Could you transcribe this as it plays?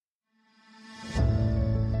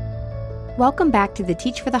Welcome back to the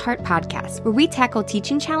Teach for the Heart podcast, where we tackle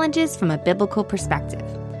teaching challenges from a biblical perspective.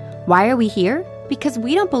 Why are we here? Because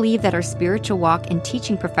we don't believe that our spiritual walk and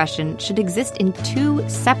teaching profession should exist in two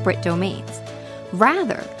separate domains.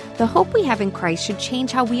 Rather, the hope we have in Christ should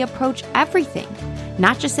change how we approach everything,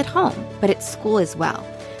 not just at home, but at school as well.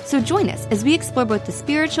 So join us as we explore both the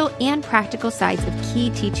spiritual and practical sides of key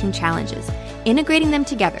teaching challenges, integrating them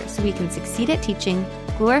together so we can succeed at teaching,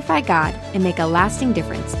 glorify God, and make a lasting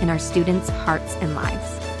difference in our students' hearts and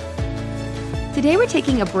lives. Today we're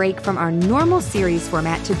taking a break from our normal series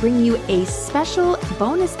format to bring you a special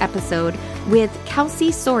bonus episode with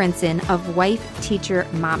Kelsey Sorenson of Wife Teacher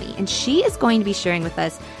Mommy. And she is going to be sharing with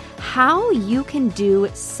us how you can do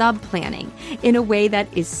sub-planning in a way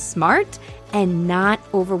that is smart and not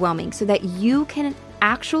overwhelming so that you can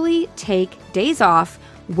actually take days off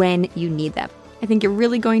when you need them. I think you're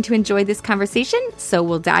really going to enjoy this conversation, so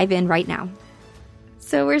we'll dive in right now.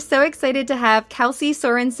 So we're so excited to have Kelsey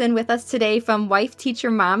Sorenson with us today from Wife Teacher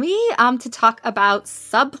Mommy to talk about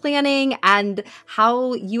sub-planning and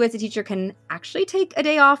how you as a teacher can actually take a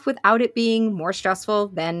day off without it being more stressful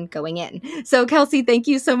than going in. So Kelsey, thank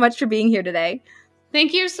you so much for being here today.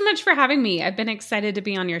 Thank you so much for having me. I've been excited to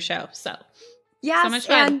be on your show. So much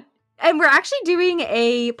fun. And we're actually doing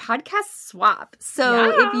a podcast swap.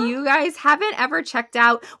 So if you guys haven't ever checked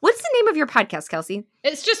out, what's the name of your podcast, Kelsey?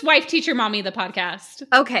 It's just Wife Teacher Mommy, the podcast.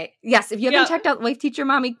 Okay. Yes. If you haven't checked out Wife Teacher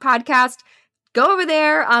Mommy podcast, go over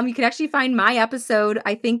there. You can actually find my episode,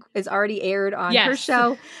 I think is already aired on her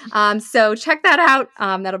show. So check that out.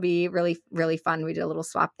 That'll be really, really fun. We did a little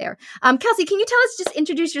swap there. Kelsey, can you just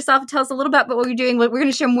introduce yourself, tell us a little bit about what you're doing? We're going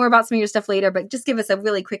to share more about some of your stuff later, but just give us a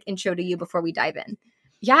really quick intro to you before we dive in.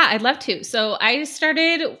 Yeah, I'd love to. So I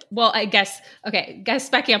started,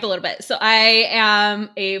 backing up a little bit. So I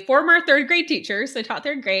am a former third grade teacher. So I taught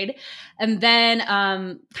third grade. And then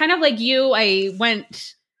kind of like you, I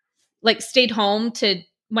stayed home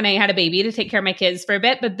when I had a baby to take care of my kids for a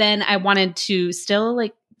bit. But then I wanted to still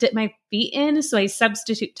dip my feet in. So I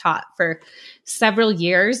substitute taught for several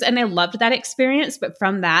years and I loved that experience. But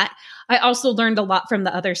from that, I also learned a lot from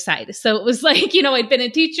the other side. So it was I'd been a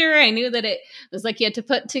teacher. I knew that it was you had to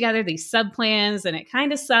put together these sub plans and it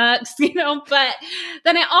kind of sucks, but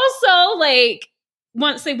then I also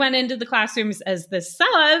once I went into the classrooms as the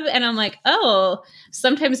sub and I'm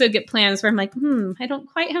sometimes I would get plans where I'm I don't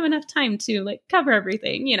quite have enough time to cover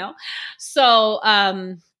everything, So,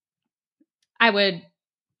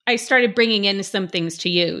 I started bringing in some things to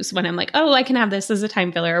use when I'm I can have this as a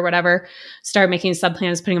time filler or whatever. Started making sub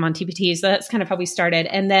plans, putting them on TPT. So that's kind of how we started.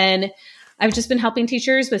 And then I've just been helping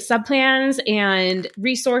teachers with sub plans and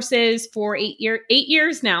resources for 8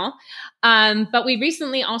 years now. But we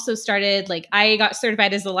recently also started, I got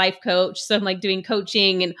certified as a life coach. So I'm doing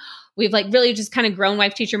coaching and we've really just kind of grown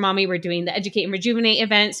Wife Teacher Mommy. We're doing the Educate and Rejuvenate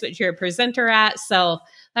events, which you're a presenter at. So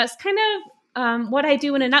that's kind of what I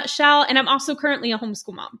do in a nutshell. And I'm also currently a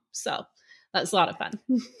homeschool mom. So that's a lot of fun.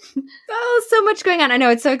 So much going on. I know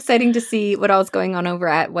it's so exciting to see what all's going on over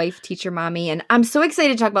at Wife Teacher Mommy. And I'm so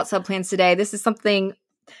excited to talk about subplans today. This is something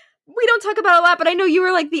we don't talk about a lot, but I know you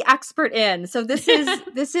were the expert in. So this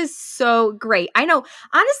is so great. I know,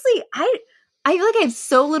 honestly, I feel I have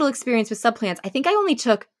so little experience with subplans. I think I only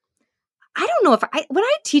took, when I'm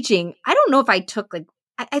teaching, I don't know if I took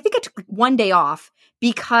I think I took one day off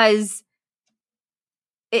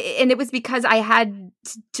and it was because I had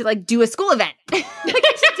to do a school event. I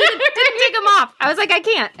just didn't take them off. I was I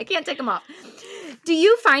can't take them off. Do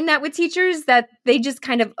you find that with teachers that they just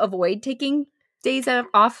kind of avoid taking days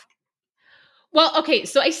off? Well, okay.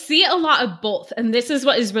 So I see a lot of both. And this is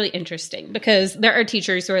what is really interesting because there are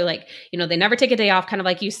teachers who are they never take a day off, kind of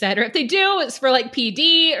like you said, or if they do, it's for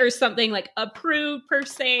PD or something approved per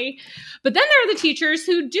se. But then there are the teachers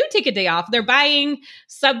who do take a day off. They're buying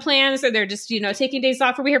sub plans or they're just, taking days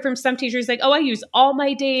off. Or we hear from some teachers I use all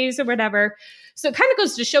my days or whatever. So it kind of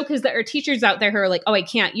goes to show because there are teachers out there who are I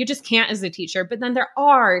can't. You just can't as a teacher. But then there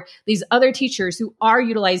are these other teachers who are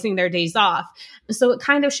utilizing their days off. And so it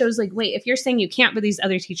kind of shows wait, if you're saying you can't, but these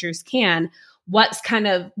other teachers can, what's kind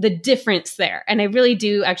of the difference there? And I really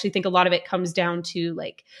do actually think a lot of it comes down to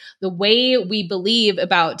the way we believe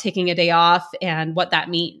about taking a day off and what that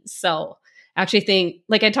means. So I actually think,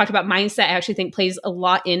 I talked about mindset, I actually think plays a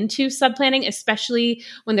lot into sub planning, especially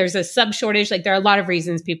when there's a sub shortage. There are a lot of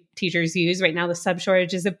reasons teachers use right now. The sub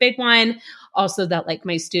shortage is a big one. Also that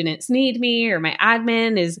my students need me or my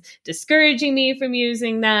admin is discouraging me from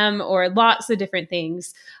using them or lots of different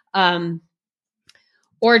things.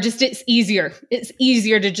 Or just it's easier. It's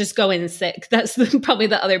easier to just go in sick. That's probably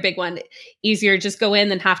the other big one. Easier just go in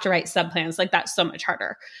than have to write sub plans. That's so much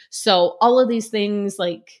harder. So all of these things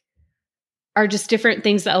are just different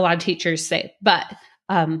things that a lot of teachers say, but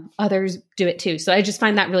others do it too. So I just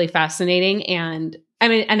find that really fascinating. And I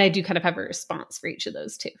mean, and I do kind of have a response for each of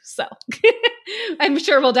those too. So I'm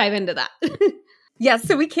sure we'll dive into that. Yes.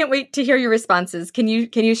 So we can't wait to hear your responses. Can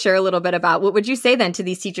you share a little bit about what would you say then to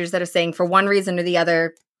these teachers that are saying for one reason or the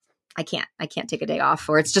other, I can't take a day off,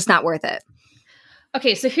 or it's just not worth it?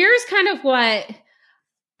 Okay. So here's kind of what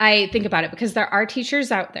I think about it, because there are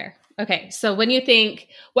teachers out there. Okay. So when you think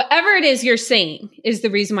whatever it is you're saying is the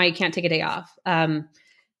reason why you can't take a day off.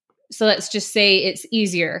 So let's just say it's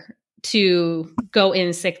easier to go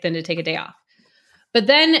in sick than to take a day off. But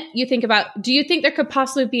then you think about, do you think there could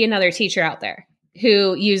possibly be another teacher out there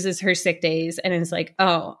who uses her sick days and is like,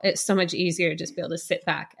 oh, it's so much easier to just be able to sit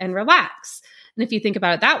back and relax? And if you think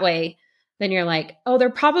about it that way, then you're like, oh, there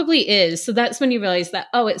probably is. So that's when you realize that,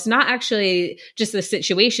 oh, it's not actually just the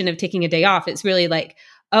situation of taking a day off. It's really like,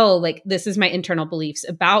 oh, like this is my internal beliefs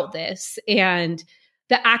about this. And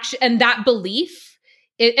the action and that belief,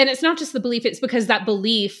 and it's not just the belief, it's because that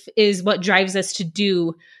belief is what drives us to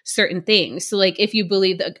do certain things. So like if you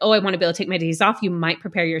believe that, oh, I want to be able to take my days off, you might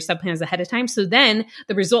prepare your sub plans ahead of time. So then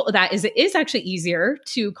the result of that is it is actually easier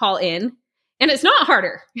to call in, and it's not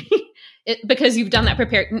harder because you've done that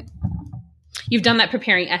preparing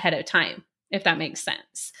ahead of time, if that makes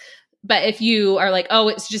sense. But if you are like, oh,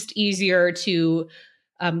 it's just easier to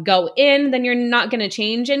go in, then you're not going to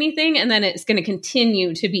change anything. And then it's going to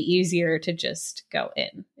continue to be easier to just go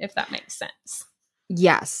in, if that makes sense.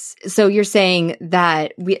 Yes. So you're saying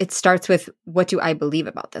that it starts with, what do I believe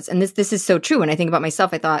about this? And this is so true. When I think about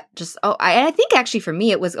myself, I thought just, I think actually for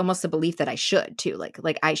me, it was almost a belief that I should too.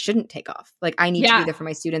 Like I shouldn't take off. Like I need to be there for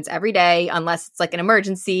my students every day, unless it's like an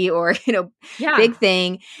emergency or, big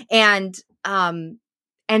thing. And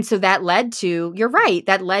so that led to, you're right.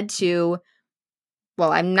 That led to,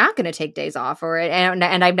 well, I'm not going to take days off, and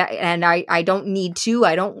I'm not, and I don't need to.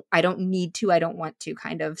 I don't need to. I don't want to,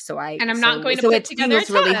 kind of. I'm not going to put together. It's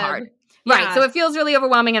really hard, right? So it feels really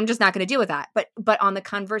overwhelming. I'm just not going to deal with that. But on the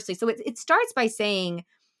conversely, so it starts by saying,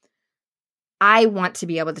 I want to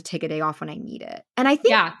be able to take a day off when I need it, and I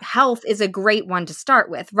think health is a great one to start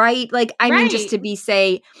with, right? Like I mean, just to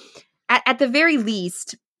say, at the very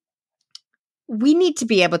least, we need to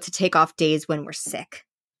be able to take off days when we're sick.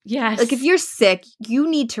 Yes. Like if you're sick, you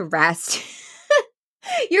need to rest.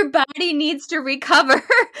 Your body needs to recover.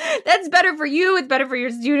 That's better for you. It's better for your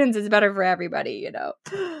students. It's better for everybody,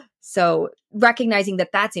 So recognizing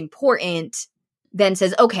that that's important then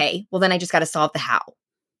says, okay, well then I just got to solve the how.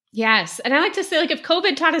 Yes. And I like to say, like, if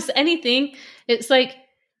COVID taught us anything, it's like,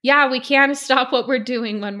 yeah, we can stop what we're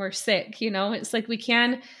doing when we're sick. It's like we're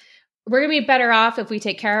going to be better off if we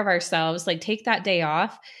take care of ourselves, like take that day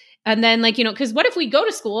off. And then because what if we go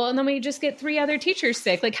to school and then we just get 3 other teachers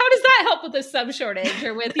sick? Like, how does that help with the sub shortage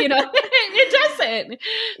or with, it doesn't.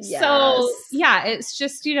 Yes. So yeah, it's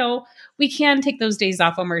just, we can take those days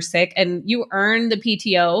off when we're sick, and you earn the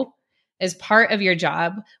PTO as part of your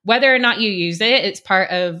job. Whether or not you use it, it's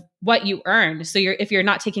part of what you earn. So if you're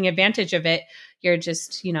not taking advantage of it, you're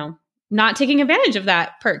just, not taking advantage of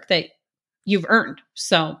that perk that you've earned.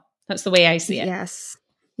 So that's the way I see it.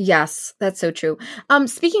 Yes, that's so true.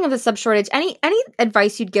 Speaking of the sub shortage, any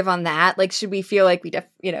advice you'd give on that? Like, should we feel like we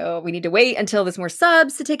need to wait until there's more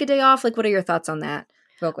subs to take a day off? Like, what are your thoughts on that?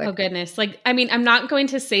 Real quick. Oh goodness. Like, I mean, I'm not going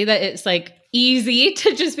to say that it's like easy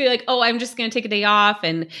to just be like, oh, I'm just going to take a day off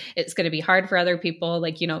and it's going to be hard for other people.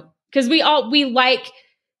 Like, because we like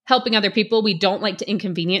helping other people. We don't like to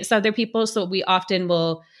inconvenience other people. So we often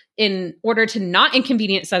will, in order to not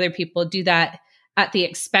inconvenience other people, do that at the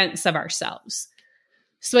expense of ourselves.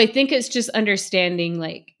 So I think it's just understanding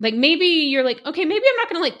like maybe you're like, okay, maybe I'm not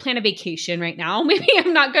going to like plan a vacation right now. Maybe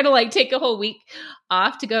I'm not going to like take a whole week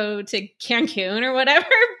off to go to Cancun or whatever,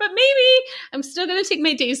 but maybe I'm still going to take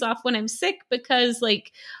my days off when I'm sick, because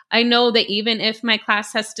like, I know that even if my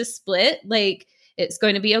class has to split, like it's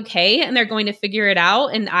going to be okay and they're going to figure it out.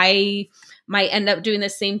 And I might end up doing the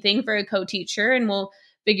same thing for a co-teacher, and we'll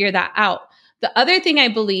figure that out. The other thing I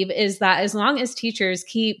believe is that as long as teachers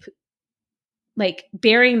keep like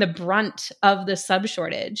bearing the brunt of the sub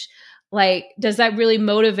shortage, like, does that really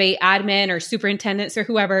motivate admin or superintendents or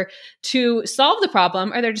whoever to solve the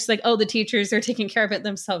problem? Or they're just like, oh, the teachers are taking care of it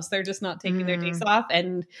themselves. They're just not taking their days off,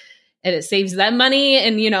 and it saves them money.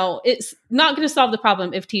 And, it's not going to solve the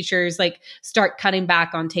problem if teachers like start cutting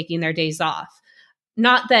back on taking their days off.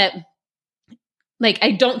 Not that, like,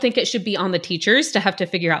 I don't think it should be on the teachers to have to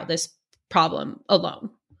figure out this problem alone.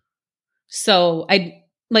 So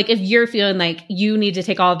like, if you're feeling like you need to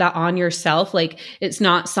take all of that on yourself, like it's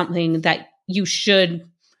not something that you should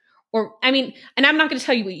or I mean, and I'm not going to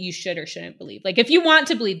tell you what you should or shouldn't believe. Like if you want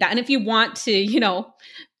to believe that, and if you want to,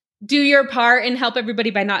 do your part and help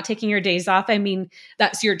everybody by not taking your days off, I mean,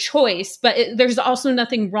 that's your choice. But there's also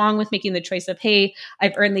nothing wrong with making the choice of, hey,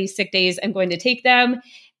 I've earned these sick days, I'm going to take them.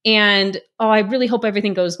 And, I really hope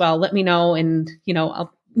everything goes well. Let me know. And,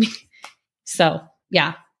 so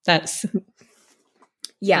yeah, that's.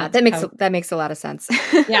 Yeah, that makes a lot of sense.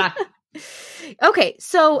 Yeah. Okay.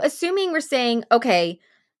 So assuming we're saying, okay,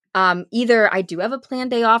 either I do have a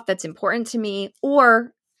planned day off that's important to me,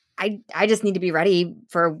 or I just need to be ready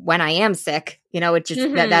for when I am sick. It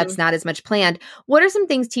just that's not as much planned. What are some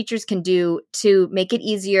things teachers can do to make it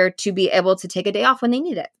easier to be able to take a day off when they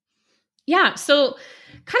need it? Yeah. So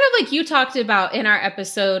kind of like you talked about in our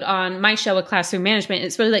episode on my show with Classroom Management,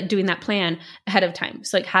 it's really like doing that plan ahead of time.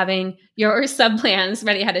 So like having your sub plans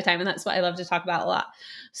ready ahead of time. And that's what I love to talk about a lot.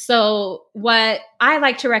 So what I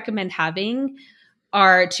like to recommend having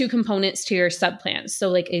are 2 components to your sub plans. So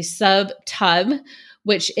like a sub tub,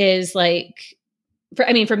 which is like,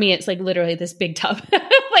 for me, it's like literally this big tub,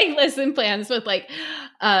 like lesson plans with like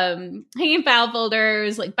hanging file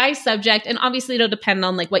folders, like by subject. And obviously it'll depend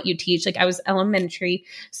on like what you teach. Like I was elementary,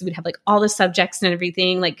 so we'd have like all the subjects and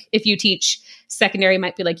everything. Like if you teach secondary, it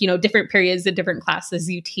might be like, different periods of different classes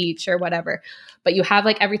you teach or whatever. But you have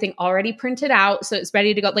like everything already printed out. So it's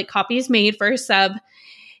ready to go, like copies made for a sub.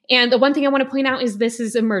 And the one thing I want to point out is this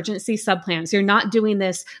is emergency subplans. You're not doing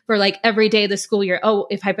this for like every day of the school year. Oh,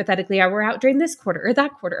 if hypothetically I were out during this quarter or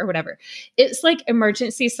that quarter or whatever. It's like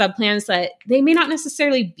emergency subplans that they may not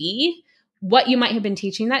necessarily be what you might have been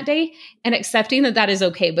teaching that day, and accepting that that is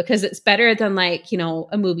okay, because it's better than like,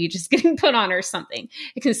 a movie just getting put on or something.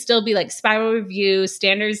 It can still be like spiral review,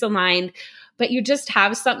 standards aligned, but you just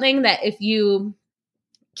have something that if you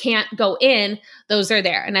can't go in, those are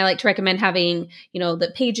there. And I like to recommend having,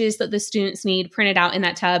 the pages that the students need printed out in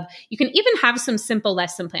that tub. You can even have some simple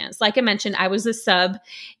lesson plans. Like I mentioned, I was a sub,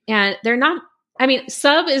 and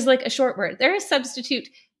sub is like a short word. They're a substitute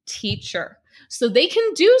teacher. So they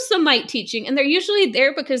can do some light teaching, and they're usually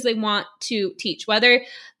there because they want to teach, whether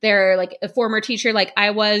they're like a former teacher like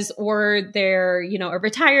I was, or they're, a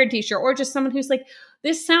retired teacher, or just someone who's like,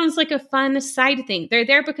 this sounds like a fun side thing. They're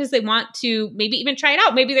there because they want to maybe even try it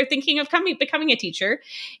out. Maybe they're thinking of becoming a teacher,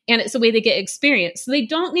 and it's a way they get experience. So they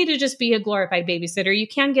don't need to just be a glorified babysitter. You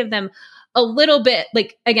can give them a little bit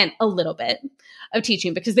of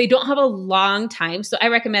teaching, because they don't have a long time. So I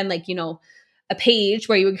recommend a page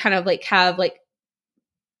where you would kind of like have like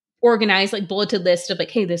organized like bulleted list of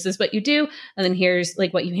like, hey, this is what you do. And then here's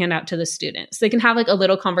like what you hand out to the students. So they can have like a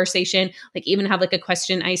little conversation, like even have like a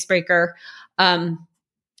question icebreaker.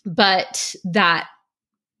 But that,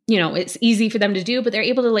 it's easy for them to do, but they're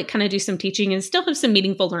able to like kind of do some teaching and still have some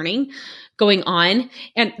meaningful learning going on.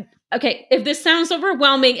 And okay, if this sounds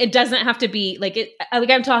overwhelming, it doesn't have to be like it.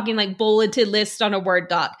 Like I'm talking like bulleted list on a Word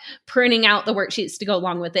doc, printing out the worksheets to go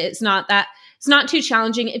along with it. It's not too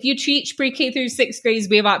challenging. If you teach pre-K through 6th grades,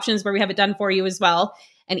 we have options where we have it done for you as well,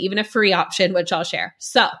 and even a free option, which I'll share.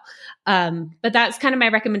 So, but that's kind of my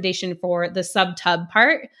recommendation for the sub tub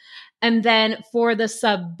part. And then for the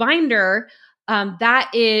sub binder, that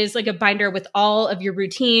is like a binder with all of your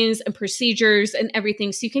routines and procedures and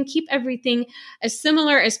everything. So you can keep everything as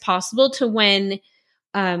similar as possible to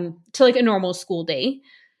to like a normal school day,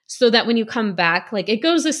 so that when you come back, like it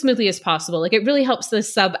goes as smoothly as possible. Like it really helps the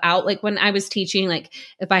sub out. Like when I was teaching, like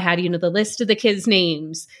if I had, the list of the kids'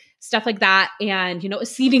 names, stuff like that, and, a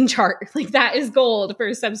seating chart, like that is gold for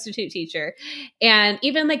a substitute teacher. And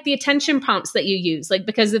even like the attention prompts that you use, like,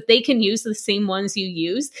 because if they can use the same ones you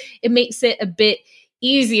use, it makes it a bit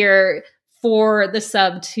easier for the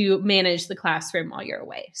sub to manage the classroom while you're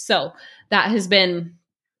away. So that has been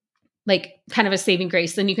like kind of a saving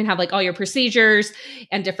grace. Then you can have like all your procedures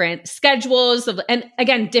and different schedules and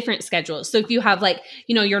again, different schedules. So if you have like,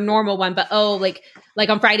 your normal one, but like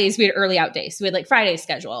on Fridays we had early out days, so we had like Friday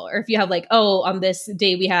schedule. Or if you have like, on this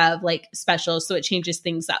day we have like specials, so it changes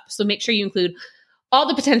things up. So make sure you include all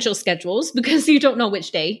the potential schedules, because you don't know which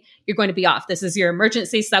day you're going to be off. This is your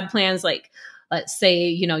emergency sub plans. Like, let's say,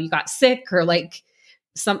 you got sick, or like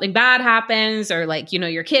something bad happens, or like,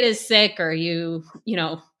 your kid is sick, or you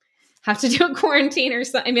have to do a quarantine or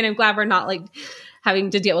something. I mean, I'm glad we're not like having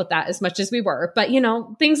to deal with that as much as we were, but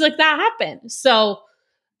things like that happen. So,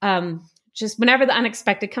 just whenever the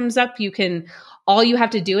unexpected comes up, all you have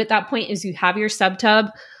to do at that point is you have your sub tub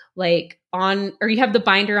like or you have the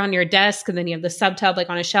binder on your desk, and then you have the sub tub like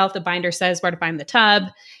on a shelf. The binder says where to find the tub,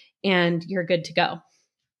 and you're good to go.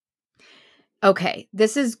 Okay,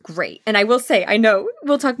 this is great. And I will say, I know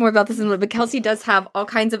we'll talk more about this in a little bit, but Kelsey does have all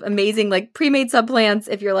kinds of amazing like pre-made sub plans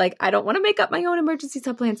if you're like, I don't want to make up my own emergency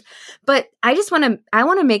sub plans. But I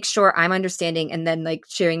want to make sure I'm understanding and then like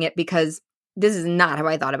sharing it, because this is not how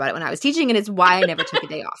I thought about it when I was teaching, and it's why I never took a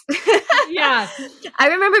day off. Yeah. I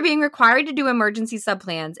remember being required to do emergency sub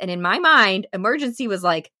plans, and in my mind, emergency was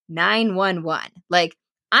like 911. Like,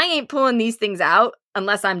 I ain't pulling these things out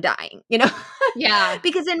unless I'm dying, you know? Yeah.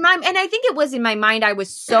 Because and I think it was in my mind, I was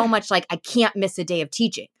so much like, I can't miss a day of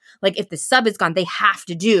teaching. Like, if the sub is gone, they have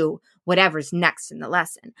to do whatever's next in the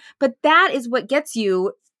lesson. But that is what gets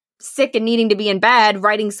you sick and needing to be in bed,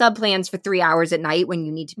 writing sub plans for 3 hours at night when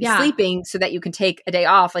you need to be sleeping so that you can take a day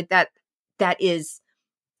off. Like that is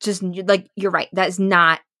just like, you're right. That is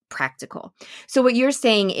not practical. So what you're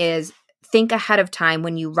saying is, think ahead of time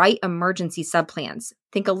when you write emergency sub plans.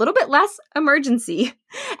 Think a little bit less emergency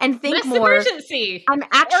and think less more emergency. I'm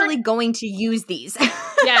actually going to use these.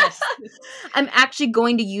 Yes. I'm actually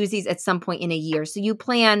going to use these at some point in a year. So you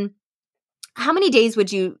plan, how many days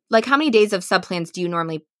of sub plans do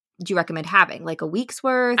you recommend having? Like a week's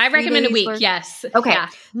worth? I recommend a week. Worth? Yes. Okay. Yeah.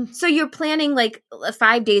 So you're planning like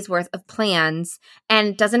 5 days worth of plans,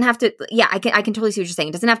 and doesn't have to, I can totally see what you're saying.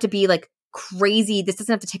 It doesn't have to be like crazy. This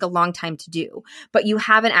doesn't have to take a long time to do, but you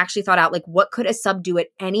haven't actually thought out like, what could a sub do at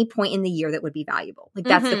any point in the year that would be valuable? Like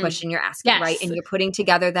that's the question you're asking, Yes. right? And you're putting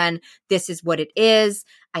together then, this is what it is.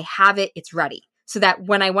 I have it. It's ready. So that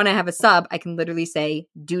when I want to have a sub, I can literally say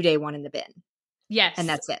due day 1 in the bin. Yes. And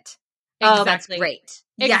that's it. Exactly. Oh, that's great.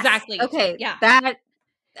 Exactly. Yes. Okay. Yeah. That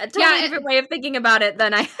a totally different way of thinking about it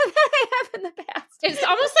than I have in the past. It's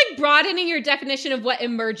almost like broadening your definition of what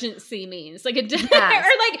emergency means. Like or taking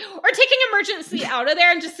emergency out of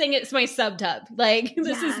there and just saying it's my sub tub. Like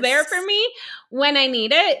this is there for me when I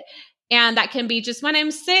need it. And that can be just when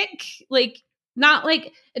I'm sick. Like not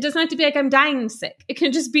like, it doesn't have to be like I'm dying sick. It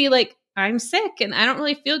can just be like, I'm sick and I don't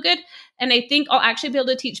really feel good. And I think I'll actually be able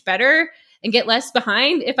to teach better and get less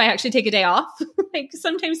behind if I actually take a day off. Like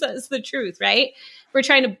sometimes that's the truth, right? We're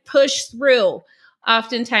trying to push through.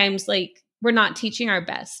 Oftentimes, like we're not teaching our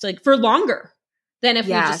best, like for longer than if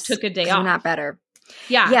we just took a day off. We're not better.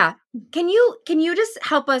 Yeah. Yeah. Can you just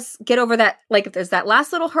help us get over that? Like if there's that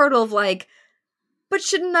last little hurdle of like, but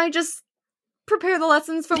shouldn't I just prepare the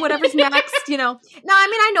lessons for whatever's next, you know? No, I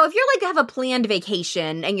mean, I know if you're like have a planned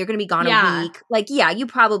vacation and you're going to be gone a week, like, you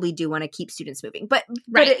probably do want to keep students moving. But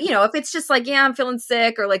if it's just like, I'm feeling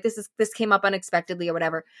sick or like this came up unexpectedly or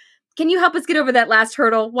whatever, can you help us get over that last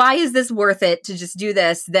hurdle? Why is this worth it to just do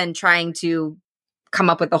this than trying to come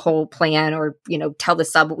up with a whole plan or, tell the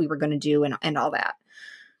sub what we were going to do and all that?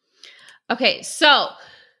 Okay. So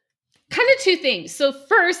kind of 2 things. So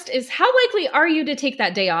first is, how likely are you to take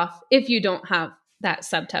that day off if you don't have that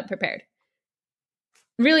sub tub prepared?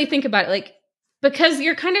 Really think about it. Like, because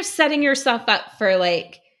you're kind of setting yourself up for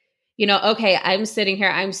like, okay, I'm sitting here,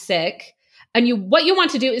 I'm sick. And what you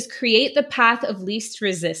want to do is create the path of least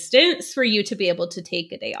resistance for you to be able to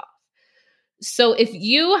take a day off. So if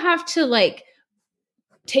you have to like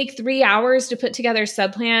take 3 hours to put together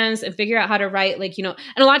sub plans and figure out how to write, like, and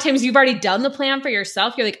a lot of times you've already done the plan for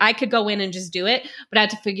yourself. You're like, I could go in and just do it, but I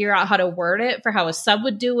had to figure out how to word it for how a sub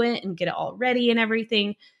would do it and get it all ready and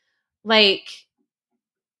everything. Like,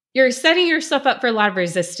 you're setting yourself up for a lot of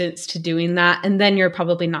resistance to doing that. And then you're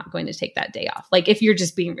probably not going to take that day off. Like if you're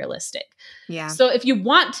just being realistic. Yeah. So if you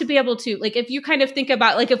want to be able to, like, if you kind of think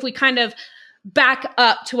about, like, if we kind of back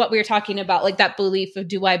up to what we were talking about, like that belief of,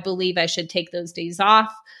 do I believe I should take those days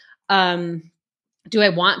off? Do I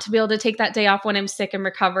want to be able to take that day off when I'm sick and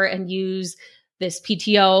recover and use this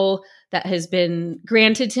PTO that has been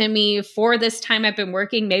granted to me for this time I've been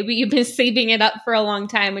working? Maybe you've been saving it up for a long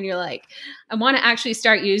time and you're like, I want to actually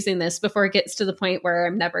start using this before it gets to the point where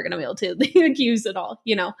I'm never going to be able to use it all,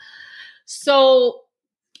 So,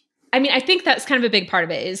 I mean, I think that's kind of a big part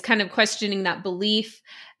of it, is kind of questioning that belief.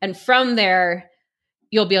 And from there,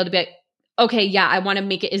 you'll be able to be like, okay, I want to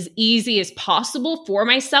make it as easy as possible for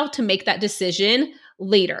myself to make that decision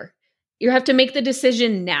later. You have to make the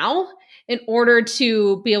decision now in order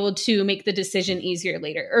to be able to make the decision easier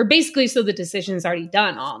later. Or basically, so the decision's already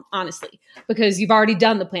done, honestly, because you've already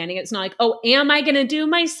done the planning. It's not like, oh, am I going to do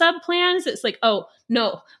my sub plans? It's like, oh,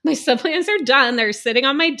 no, my sub plans are done. They're sitting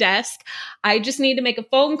on my desk. I just need to make a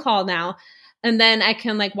phone call now. And then I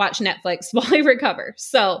can like watch Netflix while I recover.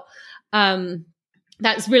 So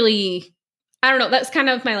that's really, I don't know, that's kind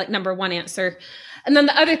of my like number one answer. And then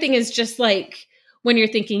the other thing is just like, when you're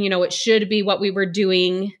thinking, it should be what we were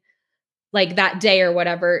doing like that day or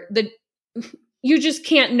whatever, you just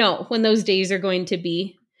can't know when those days are going to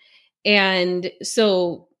be. And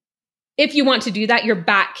so if you want to do that, you're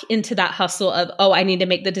back into that hustle of, oh, I need to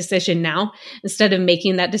make the decision now instead of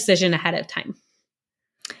making that decision ahead of time.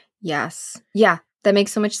 Yes. Yeah, that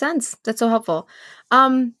makes so much sense. That's so helpful.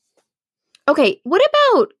 Okay, what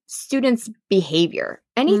about students' behavior?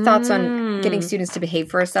 Any thoughts on getting students to behave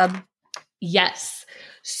for a sub? Yes.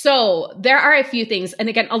 So there are a few things. And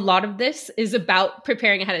again, a lot of this is about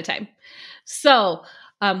preparing ahead of time. So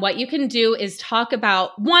what you can do is talk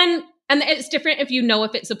about one, and it's different if you know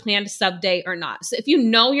if it's a planned sub day or not. So if you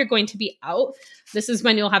know you're going to be out, this is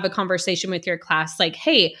when you'll have a conversation with your class like,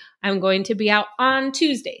 hey, I'm going to be out on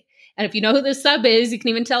Tuesday. And if you know who the sub is, you can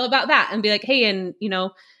even tell about that and be like, hey, and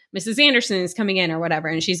Mrs. Anderson is coming in or whatever,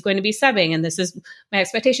 and she's going to be subbing, and this is my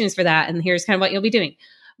expectations for that, and here's kind of what you'll be doing.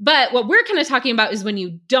 But what we're kind of talking about is when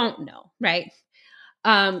you don't know, right?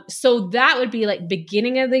 So that would be like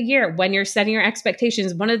beginning of the year when you're setting your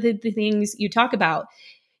expectations. One of the things you talk about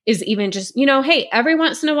is even just, hey, every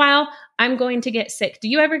once in a while, I'm going to get sick. Do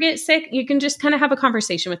you ever get sick? You can just kind of have a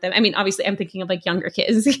conversation with them. I mean, obviously, I'm thinking of like younger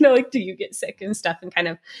kids, like, do you get sick and stuff, and kind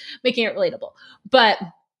of making it relatable. But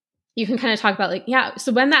you can kind of talk about like, yeah,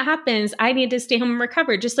 so when that happens, I need to stay home and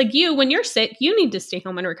recover. Just like you, when you're sick, you need to stay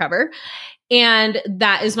home and recover. And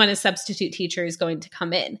that is when a substitute teacher is going to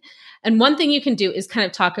come in. And one thing you can do is kind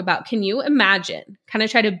of talk about, can you imagine, kind of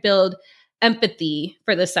try to build empathy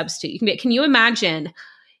for the substitute. Can you imagine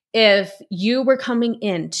if you were coming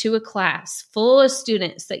into a class full of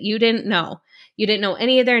students that you didn't know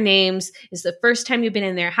any of their names, it's the first time you've been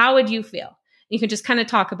in there, how would you feel? You can just kind of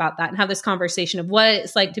talk about that and have this conversation of what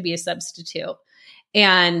it's like to be a substitute.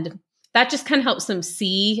 And that just kind of helps them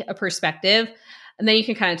see a perspective. And then you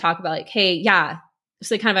can kind of talk about like, hey, yeah,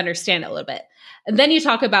 so they kind of understand it a little bit. And then you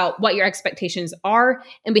talk about what your expectations are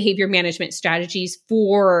and behavior management strategies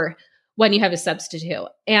for when you have a substitute.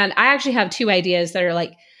 And I actually have two ideas that are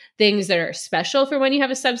like things that are special for when you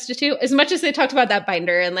have a substitute, as much as they talked about that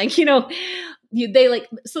binder and like,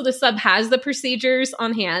 so the sub has the procedures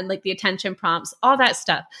on hand, like the attention prompts, all that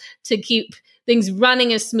stuff to keep things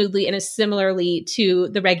running as smoothly and as similarly to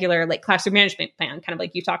the regular like classroom management plan, kind of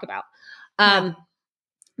like you talk about.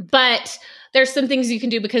 But there's some things you can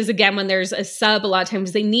do because again, when there's a sub, a lot of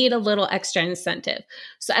times they need a little extra incentive.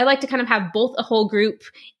 So I like to kind of have both a whole group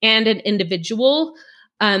and an individual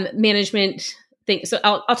management thing. So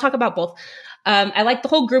I'll talk about both. I like the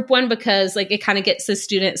whole group one because like it kind of gets the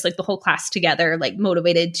students, like the whole class together, like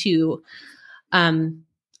motivated to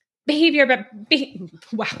behavior, but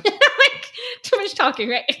wow, like too much talking,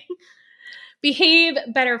 right? Behave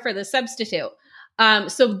better for the substitute.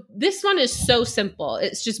 So this one is so simple.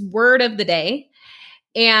 It's just word of the day.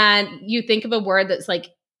 And you think of a word that's like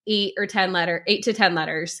 8 to 10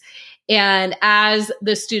 letters. And as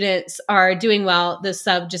the students are doing well, the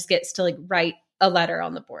sub just gets to like write a letter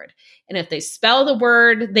on the board. And if they spell the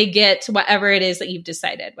word, they get whatever it is that you've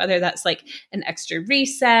decided, whether that's like an extra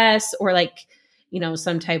recess or like,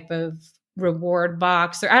 some type of reward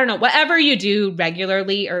box or I don't know, whatever you do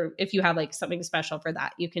regularly, or if you have like something special for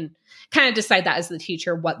that, you can kind of decide that as the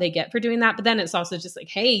teacher, what they get for doing that. But then it's also just like,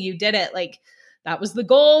 hey, you did it. Like that was the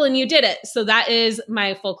goal and you did it. So that is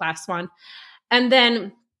my full class one. And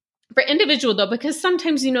then for individual though, because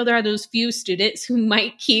sometimes, there are those few students who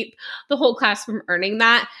might keep the whole class from earning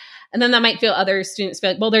that. And then that might feel other students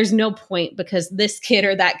feel like, well, there's no point because this kid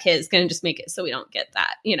or that kid is going to just make it so we don't get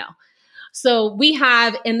that, So we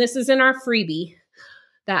have, and this is in our freebie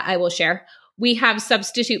that I will share, we have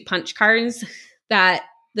substitute punch cards that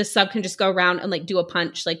the sub can just go around and like do a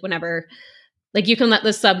punch, like whenever, like you can let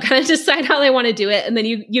the sub kind of decide how they want to do it. And then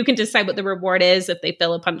you can decide what the reward is if they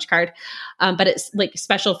fill a punch card. But it's like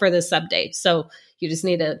special for the sub day. So you just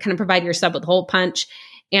need to kind of provide your sub with the whole punch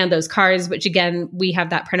and those cards, which again, we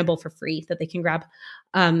have that printable for free that they can grab.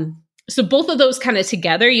 So both of those kind of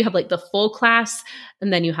together, you have like the full class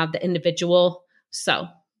and then you have the individual. So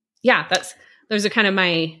yeah, those are kind of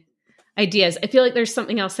my ideas. I feel like there's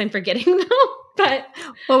something else I'm forgetting though. But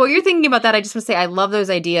well, what you're thinking about that, I just want to say I love those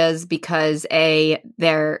ideas because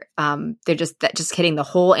they're just hitting the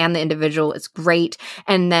whole and the individual is great,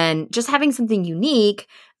 and then just having something unique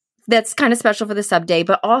that's kind of special for the sub day,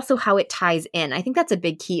 but also how it ties in. I think that's a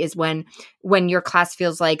big key is when your class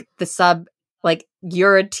feels like the sub, like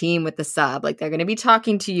you're a team with the sub, like they're going to be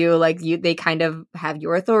talking to you, like they kind of have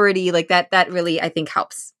your authority, like that really I think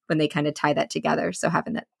helps when they kind of tie that together. So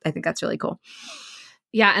having that, I think that's really cool.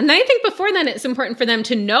 Yeah. And I think before then, it's important for them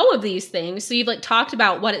to know of these things. So you've like talked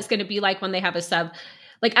about what it's going to be like when they have a sub.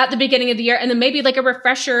 like at the beginning of the year, and then maybe like a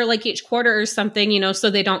refresher like each quarter or something, so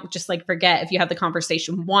they don't just like forget if you have the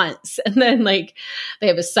conversation once and then like they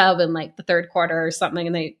have a sub in like the third quarter or something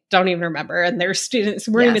and they don't even remember and their students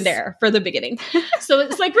weren't even there for the beginning. So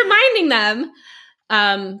it's like reminding them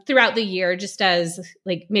throughout the year, just as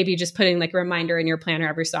like maybe just putting like a reminder in your planner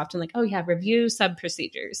every so often, like, oh yeah, review sub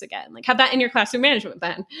procedures again, like have that in your classroom management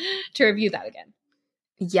plan to review that again.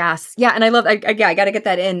 Yes. Yeah. And I love, I got to get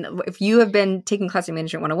that in. If you have been taking Classroom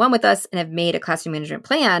Management 101 with us and have made a classroom management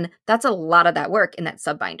plan, that's a lot of that work in that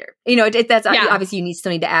sub binder. That's obviously you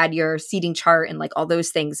still need to add your seating chart and like all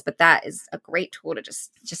those things, but that is a great tool to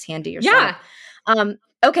just hand to yourself. Yeah.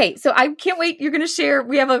 Okay. So I can't wait. You're going to share,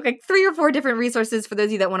 we have like 3 or 4 different resources for those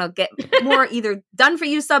of you that want to get more either done for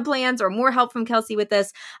you sub plans or more help from Kelsey with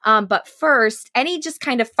this. But first, any just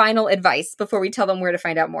kind of final advice before we tell them where to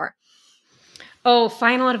find out more? Oh,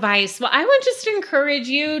 final advice. Well, I would just encourage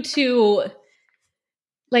you to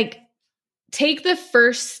like take the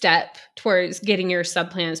first step towards getting your sub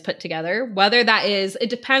plans put together. Whether that is, it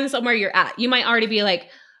depends on where you're at. You might already be like,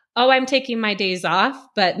 oh, I'm taking my days off,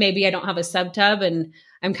 but maybe I don't have a sub tub and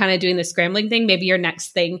I'm kind of doing the scrambling thing. Maybe your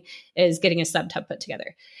next thing is getting a sub tub put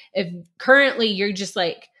together. If currently you're just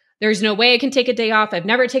like, there's no way I can take a day off, I've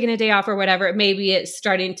never taken a day off or whatever, maybe it's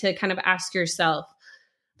starting to kind of ask yourself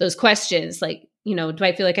those questions like, do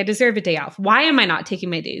I feel like I deserve a day off? Why am I not taking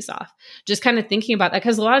my days off? Just kind of thinking about that,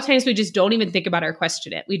 because a lot of times we just don't even think about our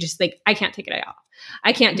question it. We just think, I can't take a day off.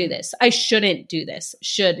 I can't do this. I shouldn't do this.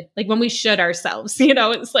 Like when we should ourselves,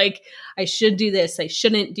 it's like, I should do this. I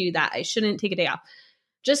shouldn't do that. I shouldn't take a day off.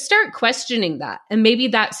 Just start questioning that. And maybe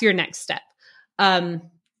that's your next step. And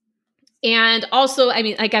also, I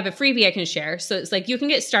mean, like I have a freebie I can share. So it's like, you can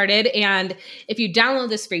get started. And if you download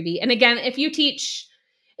this freebie, and again, if you teach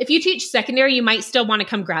secondary, you might still want to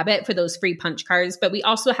come grab it for those free punch cards. But we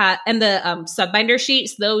also have, and the sub binder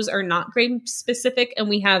sheets, those are not grade specific, and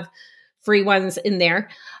we have free ones in there.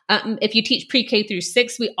 If you teach pre-K through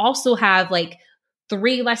 6, we also have like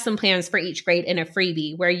 3 lesson plans for each grade in a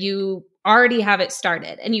freebie where you already have it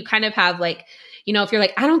started. And you kind of have like, if you're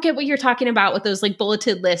like, I don't get what you're talking about with those like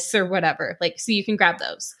bulleted lists or whatever, like, so you can grab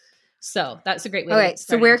those. So that's a great way. Okay,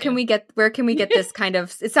 so where can we get this kind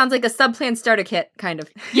of? It sounds like a sub plan starter kit, kind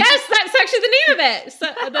of. Yes, that's actually the name of it. So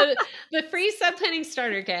the free sub planning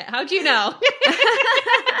starter kit. How'd you know?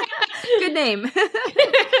 Good name.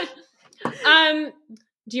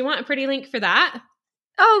 Do you want a pretty link for that?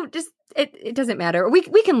 Oh, just it doesn't matter. We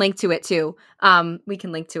can link to it too. We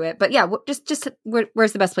can link to it, but yeah, just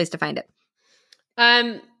where's the best place to find it?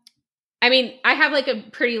 I mean, I have like a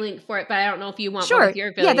pretty link for it, but I don't know if you want one with your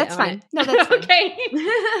affiliate. Yeah, that's fine. No, that's fine. Okay.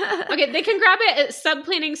 Okay, they can grab it at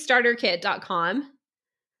subplanningstarterkit.com.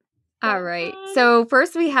 All right. So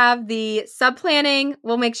first we have the sub planning.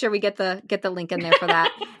 We'll make sure we get the link in there for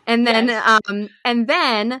that. And then yes.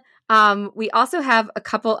 We also have a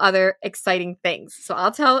couple other exciting things. So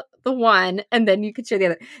I'll tell the one and then you can share the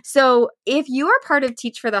other. So if you are part of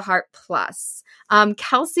Teach for the Heart Plus,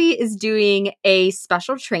 Kelsey is doing a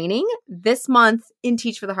special training this month in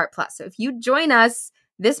Teach for the Heart Plus. So if you join us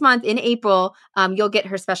this month in April, you'll get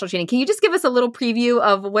her special training. Can you just give us a little preview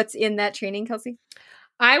of what's in that training, Kelsey?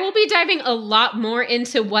 I will be diving a lot more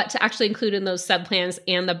into what to actually include in those subplans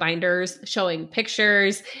and the binders, showing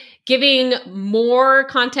pictures, giving more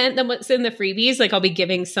content than what's in the freebies. Like I'll be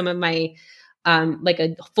giving some of my, like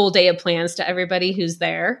a full day of plans to everybody who's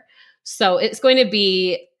there. So it's going to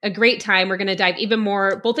be a great time. We're going to dive even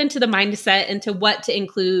more both into the mindset, into what to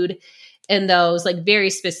include in those, like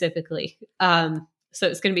very specifically. So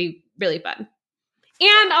it's going to be really fun.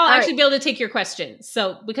 And I'll actually be able to take your questions.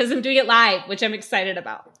 So because I'm doing it live, which I'm excited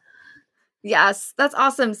about. Yes, that's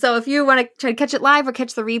awesome. So if you want to try to catch it live or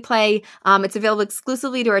catch the replay, it's available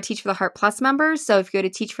exclusively to our Teach for the Heart Plus members. So if you go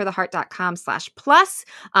to teachfortheheart.com/plus,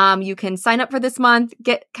 you can sign up for this month,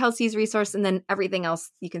 get Kelsey's resource, and then everything else,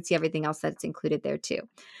 you can see everything else that's included there too.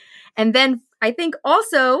 And then I think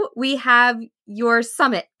also we have your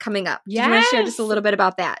summit coming up. Yes. Do you want to share just a little bit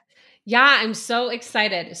about that? Yeah, I'm so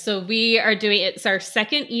excited. So we are it's our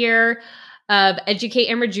second year of Educate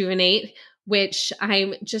and Rejuvenate, which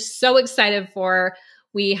I'm just so excited for.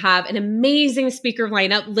 We have an amazing speaker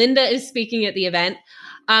lineup. Linda is speaking at the event.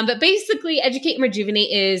 But basically, Educate and Rejuvenate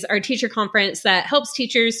is our teacher conference that helps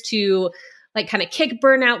teachers to like kind of kick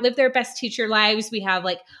burnout, live their best teacher lives. We have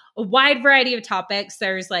like a wide variety of topics.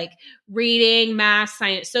 There's like reading, math,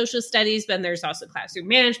 science, social studies, but then there's also classroom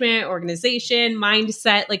management, organization,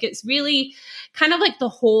 mindset. Like it's really kind of like the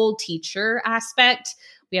whole teacher aspect.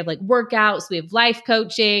 We have like workouts, we have life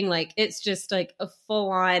coaching. Like it's just like a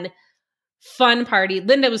full on fun party.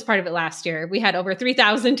 Linda was part of it last year. We had over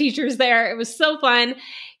 3,000 teachers there. It was so fun.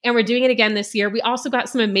 And we're doing it again this year. We also got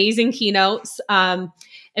some amazing keynotes.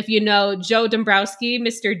 If you know Joe Dombrowski,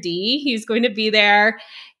 Mr. D, he's going to be there.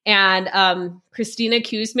 And Christina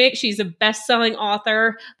Kuzmik, she's a best-selling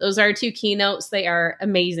author. Those are our 2 keynotes. They are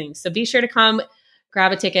amazing. So be sure to come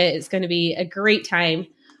grab a ticket. It's going to be a great time.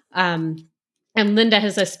 And Linda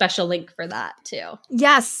has a special link for that too.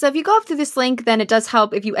 Yes. So if you go up through this link, then it does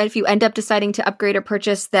help. If you end up deciding to upgrade or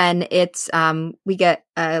purchase, then it's we get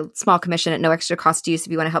a small commission at no extra cost to you. So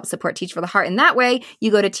if you want to help support Teach for the Heart in that way,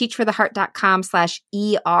 you go to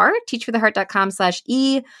teachfortheheart.com/ER,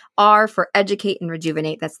 teachfortheheart.com/ER for Educate and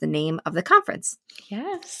Rejuvenate. That's the name of the conference.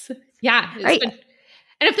 Yes. Yeah. Right.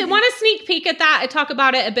 And if they want a sneak peek at that, I talk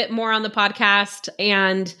about it a bit more on the podcast,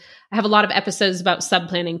 and I have a lot of episodes about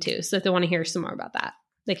sub-planning too. So if they want to hear some more about that,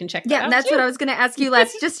 they can check that out. Yeah, that's what I was going to ask you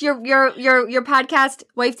last. Just your podcast,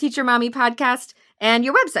 Wife Teacher Mommy podcast, and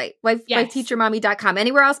your website, wifeteachermommy.com.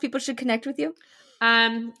 Anywhere else people should connect with you?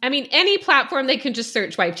 I mean, any platform, they can just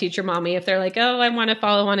search Wife Teacher Mommy. If they're like, oh, I want to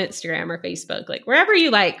follow on Instagram or Facebook, like wherever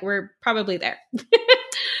you like, we're probably there.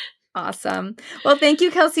 Awesome. Well, thank you,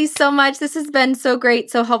 Kelsey, so much. This has been so great,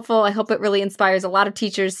 so helpful. I hope it really inspires a lot of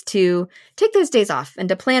teachers to take those days off and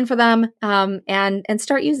to plan for them and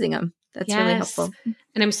start using them. That's really helpful.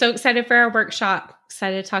 And I'm so excited for our workshop.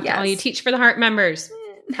 Excited to talk to all you Teach for the Heart members.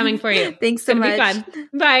 Coming for you. Thanks so much. It's going to be fun.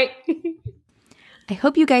 Bye. I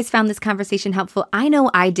hope you guys found this conversation helpful. I know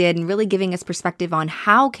I did, and really giving us perspective on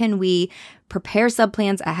how can we prepare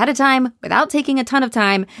subplans ahead of time without taking a ton of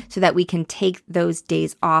time so that we can take those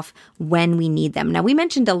days off when we need them. Now, we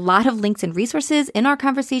mentioned a lot of links and resources in our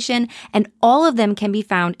conversation, and all of them can be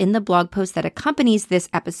found in the blog post that accompanies this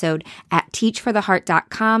episode at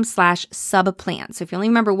teachfortheheart.com/subplans. So if you only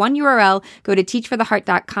remember one URL, go to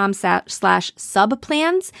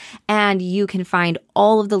teachfortheheart.com/subplans, and you can find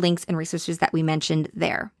all of the links and resources that we mentioned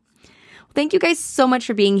there. Thank you guys so much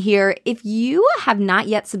for being here. If you have not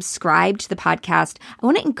yet subscribed to the podcast, I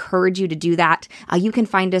want to encourage you to do that. You can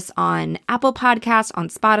find us on Apple Podcasts, on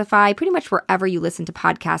Spotify, pretty much wherever you listen to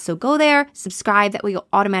podcasts. So go there, subscribe. That way you'll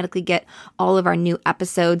automatically get all of our new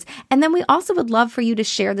episodes. And then we also would love for you to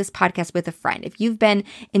share this podcast with a friend. If you've been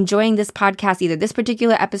enjoying this podcast, either this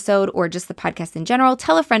particular episode or just the podcast in general,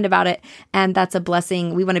 tell a friend about it. And that's a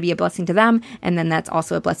blessing. We want to be a blessing to them. And then that's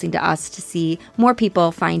also a blessing to us to see more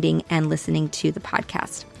people finding and listening to the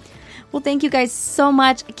podcast. Well, thank you guys so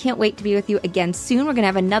much. I can't wait to be with you again soon. We're going to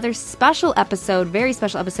have another special episode, very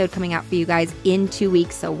special episode coming out for you guys in 2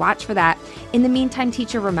 weeks. So watch for that. In the meantime,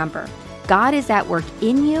 teacher, remember, God is at work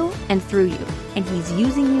in you and through you, and He's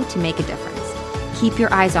using you to make a difference. Keep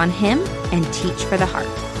your eyes on Him and teach for the heart.